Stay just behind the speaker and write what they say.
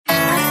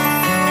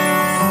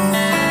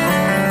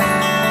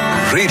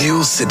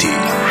Radio city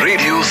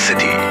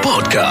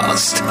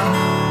podcast.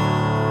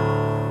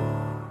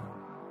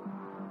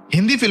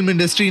 Hindi film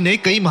industry ने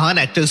कई महान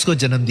एक्टर्स को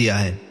जन्म दिया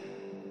है।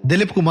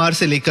 दिलीप कुमार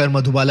से लेकर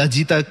मधुबाला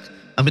जी तक,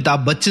 अमिताभ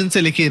बच्चन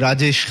से लेकर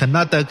राजेश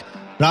खन्ना तक,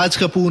 राज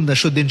कपूर,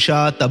 नसरुद्दीन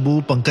शाह, तब्बू,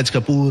 पंकज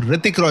कपूर,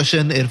 ऋतिक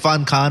रोशन,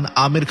 इरफान खान,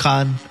 आमिर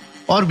खान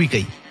और भी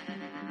कई।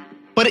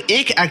 पर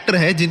एक एक्टर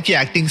है जिनकी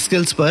एक्टिंग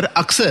स्किल्स पर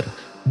अक्सर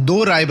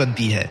दो राय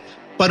बनती है,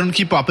 पर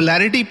उनकी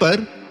पॉपुलैरिटी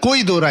पर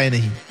कोई दो राय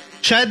नहीं।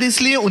 शायद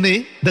इसलिए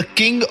उन्हें द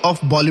किंग ऑफ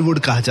बॉलीवुड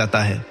कहा जाता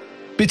है।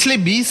 पिछले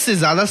 20 से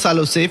ज्यादा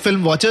सालों से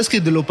फिल्म वॉचर्स के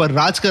दिलों पर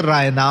राज कर रहा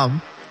है नाम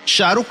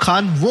शाहरुख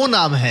खान। वो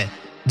नाम है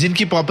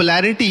जिनकी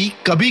पॉपुलैरिटी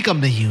कभी कम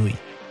नहीं हुई।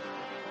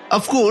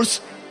 ऑफ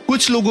कोर्स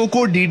कुछ लोगों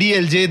को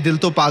DDLJ दिल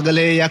तो पागल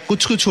है या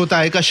कुछ कुछ होता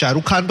है का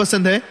शाहरुख खान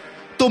पसंद है,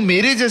 तो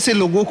मेरे जैसे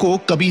लोगों को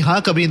कभी हाँ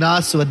कभी ना,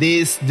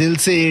 स्वदेश, दिल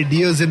से,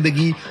 डियर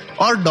जिंदगी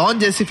और डॉन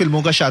जैसी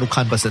फिल्मों का शाहरुख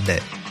खान पसंद है।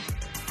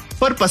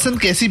 पर पसंद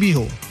कैसी भी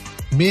हो,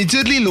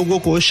 मेजरली लोगों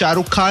को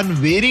शाहरुख खान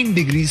वेरिंग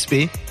डिग्रीज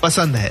पे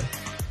पसंद है।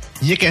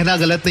 ये कहना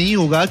गलत नहीं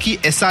होगा कि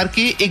SRK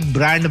एक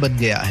ब्रांड बन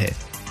गया है।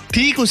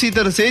 ठीक उसी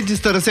तरह से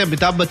जिस तरह से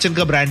अमिताभ बच्चन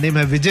का ब्रांड नेम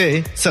है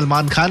विजय,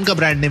 सलमान खान का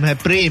ब्रांड नेम है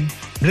प्रेम,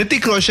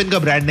 ऋतिक रोशन का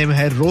ब्रांड नेम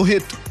है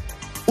रोहित,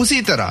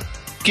 उसी तरह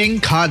किंग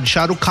खान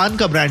शाहरुख खान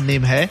का ब्रांड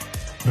नेम है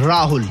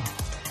राहुल।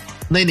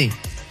 नहीं,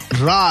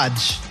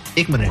 राज।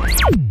 एक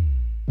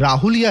मिनट,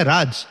 राहुल या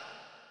राज?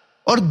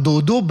 और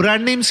दो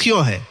ब्रांड नेम्स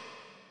क्यों है?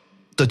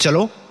 तो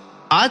चलो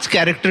आज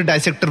कैरेक्टर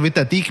डायसेक्टर विद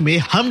अतीक में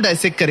हम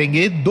डायसेक्ट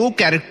करेंगे दो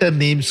कैरेक्टर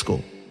नेम्स को।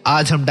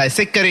 आज हम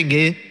डायसेक्ट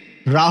करेंगे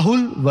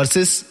Rahul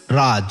versus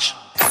Raj.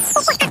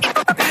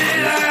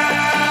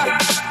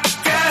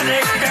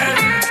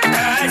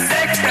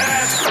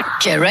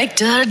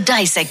 Character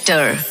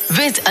dissector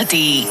with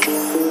Atiq.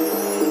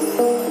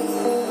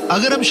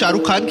 अगर हम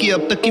शाहरुख खान की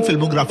अब तक की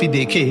फिल्मोग्राफी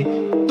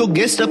देखें तो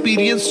गेस्ट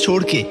अपीयरेंस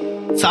छोड़ के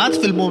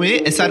 7 फिल्मों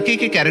में SRK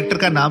के कैरेक्टर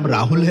का नाम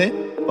राहुल है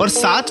और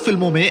 7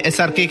 फिल्मों में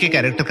SRK के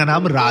कैरेक्टर का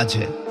नाम राज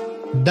है।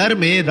 डर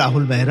में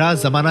राहुल मेहरा,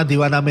 जमाना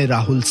दीवाना में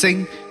राहुल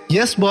सिंह,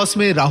 यस बॉस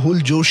में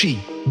राहुल जोशी,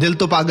 दिल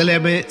तो पागल है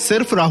में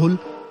सिर्फ राहुल,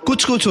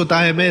 कुछ कुछ होता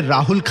है में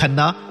राहुल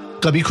खन्ना,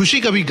 कभी खुशी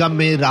कभी गम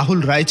में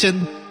राहुल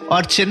रायचंद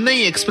और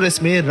चेन्नई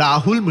एक्सप्रेस में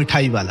राहुल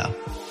मिठाई वाला।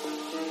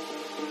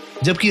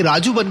 जबकि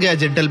राजू बन गया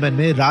जेंटलमैन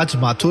में राज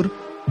माथुर,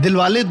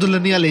 दिलवाले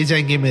दुल्हनिया ले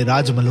जाएंगे में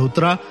राज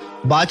मल्होत्रा,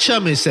 बादशाह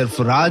में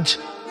सिर्फ राज,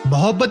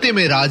 मोहब्बतें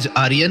में राज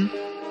आर्यन,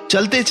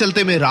 चलते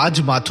चलते में राज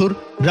माथुर,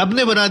 रब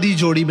ने बना दी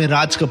जोड़ी में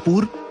राज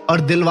कपूर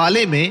और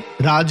दिलवाले में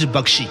राज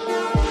बख्शी।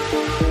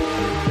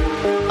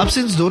 अब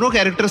सिंस दोनों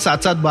कैरेक्टर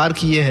 7-7 बार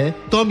किए हैं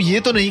तो हम ये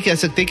तो नहीं कह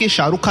सकते कि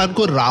शाहरुख खान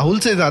को राहुल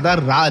से ज्यादा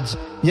राज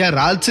या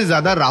राज से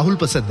ज्यादा राहुल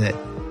पसंद है।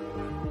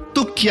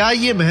 तो क्या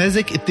ये महज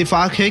एक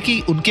इत्तेफाक है कि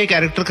उनके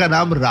कैरेक्टर का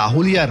नाम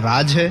राहुल या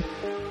राज है?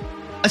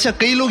 अच्छा,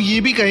 कई लोग ये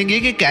भी कहेंगे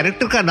कि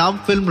कैरेक्टर का नाम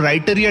फिल्म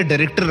राइटर या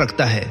डायरेक्टर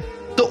रखता है,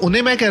 तो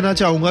उन्हें मैं कहना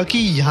चाहूंगा कि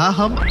यहां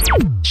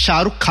हम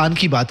शाहरुख खान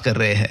की बात कर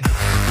रहे हैं।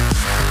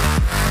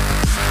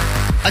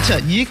 अच्छा,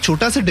 ये एक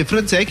छोटा सा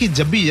डिफरेंस है कि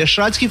जब भी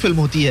यशराज की फिल्म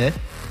होती है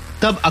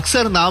तब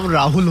अक्सर नाम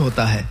राहुल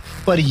होता है,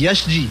 पर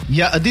यश जी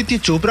या आदित्य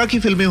चोपड़ा की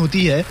फिल्में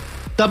होती है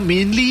तब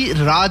मेनली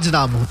राज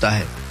नाम होता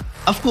है।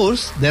 Of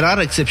course there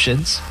are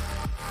exceptions.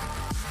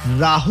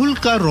 Rahul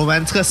का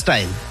रोमांस का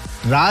स्टाइल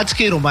राज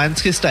के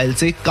रोमांस के स्टाइल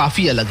से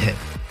काफी अलग है।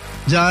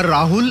 जहां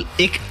राहुल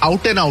एक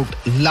out and out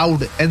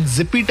loud and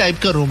zippy type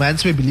का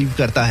रोमांस में बिलीव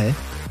करता है,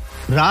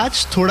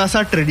 राज थोड़ा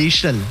सा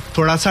ट्रेडिशनल,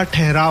 थोड़ा सा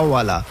ठहराव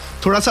वाला,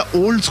 थोड़ा सा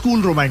ओल्ड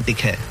स्कूल रोमांटिक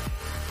है।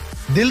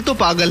 दिल तो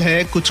पागल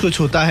है, कुछ कुछ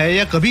होता है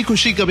या कभी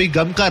खुशी कभी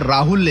गम का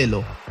राहुल ले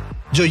लो,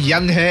 जो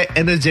यंग है,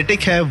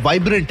 एनर्जेटिक है,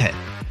 वाइब्रेंट है।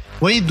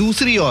 वहीं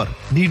दूसरी ओर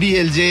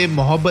DDLJ,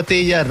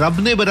 मोहब्बतें या रब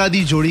ने बना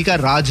दी जोड़ी का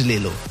राज ले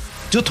लो,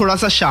 जो थोड़ा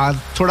सा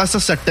शांत, थोड़ा सा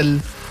सटल,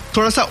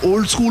 थोड़ा सा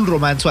ओल्ड स्कूल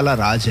रोमांस वाला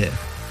राज है।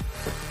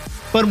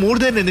 पर मोर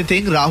देन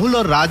एनीथिंग राहुल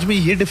और राज में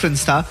ये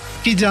डिफरेंस था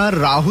कि जहां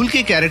राहुल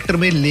के कैरेक्टर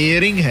में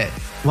लेयरिंग है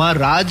वहां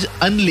राज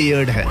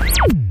अनलेयर्ड है।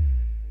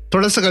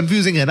 थोड़ा सा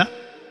कंफ्यूजिंग है ना?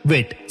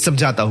 वेट,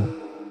 समझाता हूं।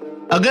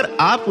 अगर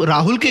आप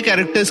राहुल के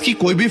कैरेक्टर्स की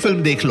कोई भी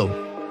फिल्म देख लो,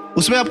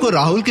 उसमें आपको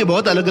राहुल के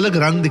बहुत अलग अलग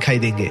रंग दिखाई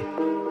देंगे।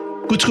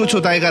 कुछ कुछ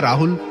होता है का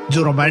राहुल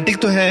जो रोमांटिक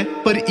तो है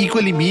पर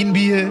इक्वली मीन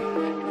भी है,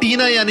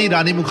 टीना यानी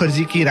रानी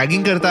मुखर्जी की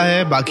रैगिंग करता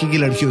है, बाकी की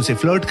लड़कियों से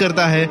फ्लर्ट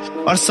करता है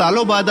और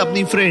सालों बाद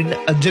अपनी फ्रेंड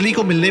अंजलि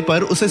को मिलने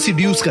पर उसे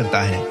सिड्यूस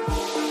करता है।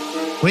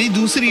 वहीं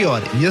दूसरी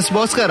ओर यस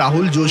बॉस का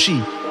राहुल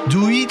जोशी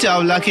जूही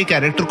चावला के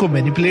कैरेक्टर को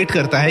मैनिपुलेट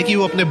करता है कि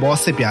वो अपने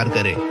बॉस से प्यार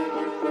करे।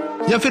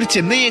 या फिर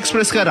चेन्नई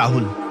एक्सप्रेस का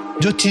राहुल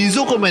जो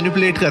चीजों को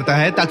मैनिपुलेट करता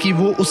है ताकि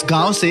वो उस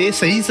गांव से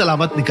सही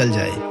सलामत निकल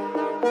जाए।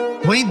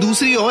 वहीं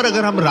दूसरी ओर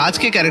अगर हम राज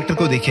के कैरेक्टर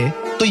को देखें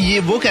तो ये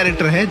वो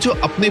कैरेक्टर है जो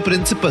अपने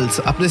प्रिंसिपल्स,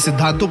 अपने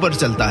सिद्धांतों पर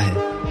चलता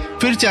है।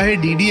 फिर चाहे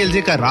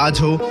DDLJ का राज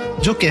हो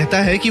जो कहता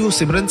है कि वो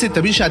सिमरन से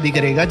तभी शादी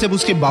करेगा जब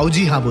उसके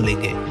बाबूजी हाँ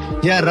बोलेंगे,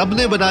 या रब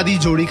ने बना दी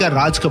जोड़ी का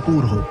राज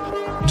कपूर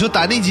हो जो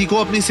तानी जी को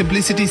अपनी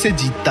सिंप्लिसिटी से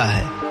जीतता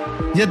है,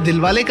 या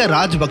दिलवाले का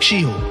राज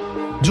बख्शी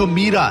हो जो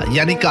मीरा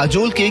यानी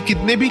काजोल के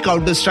कितने भी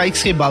काउंटर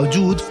स्ट्राइक्स के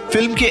बावजूद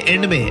फिल्म के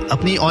एंड में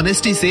अपनी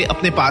ऑनेस्टी से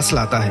अपने पास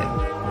लाता है।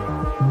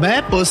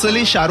 मैं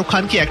पर्सनली शाहरुख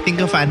खान की एक्टिंग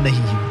का फैन नहीं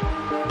हूँ,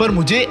 पर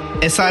मुझे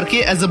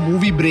SRK as a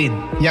movie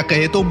brain या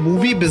कहे तो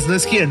मूवी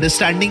बिजनेस की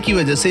अंडरस्टैंडिंग की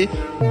वजह से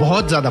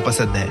बहुत ज्यादा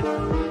पसंद है।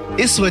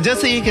 इस वजह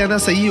से ये कहना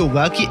सही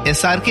होगा कि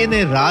एसआरके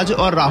ने राज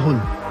और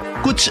राहुल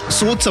कुछ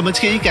सोच समझ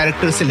के ही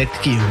कैरेक्टर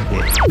सिलेक्ट किए होंगे।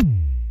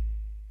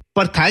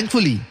 पर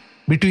thankfully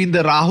between the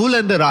Rahul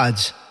and the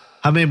Raj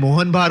हमें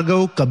मोहन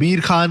भार्गव,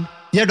 कबीर खान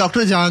या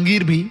डॉक्टर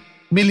जहांगीर भी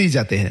मिल ही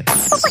जाते हैं।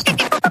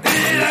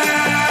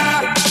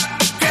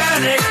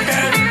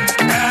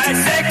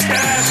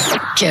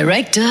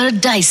 Character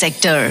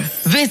Dissector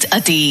with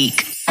Atik.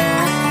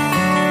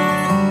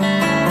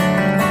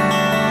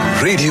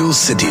 Radio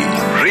city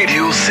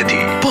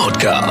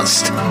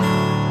podcast.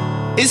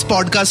 इस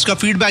पॉडकास्ट का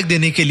फीडबैक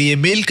देने के लिए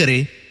मेल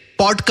करें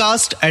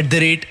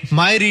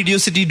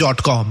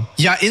podcast@myradiocity.com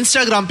या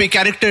इंस्टाग्राम पे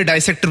कैरेक्टर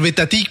डाइसेक्टर विद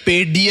अतीक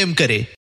पे DM करें।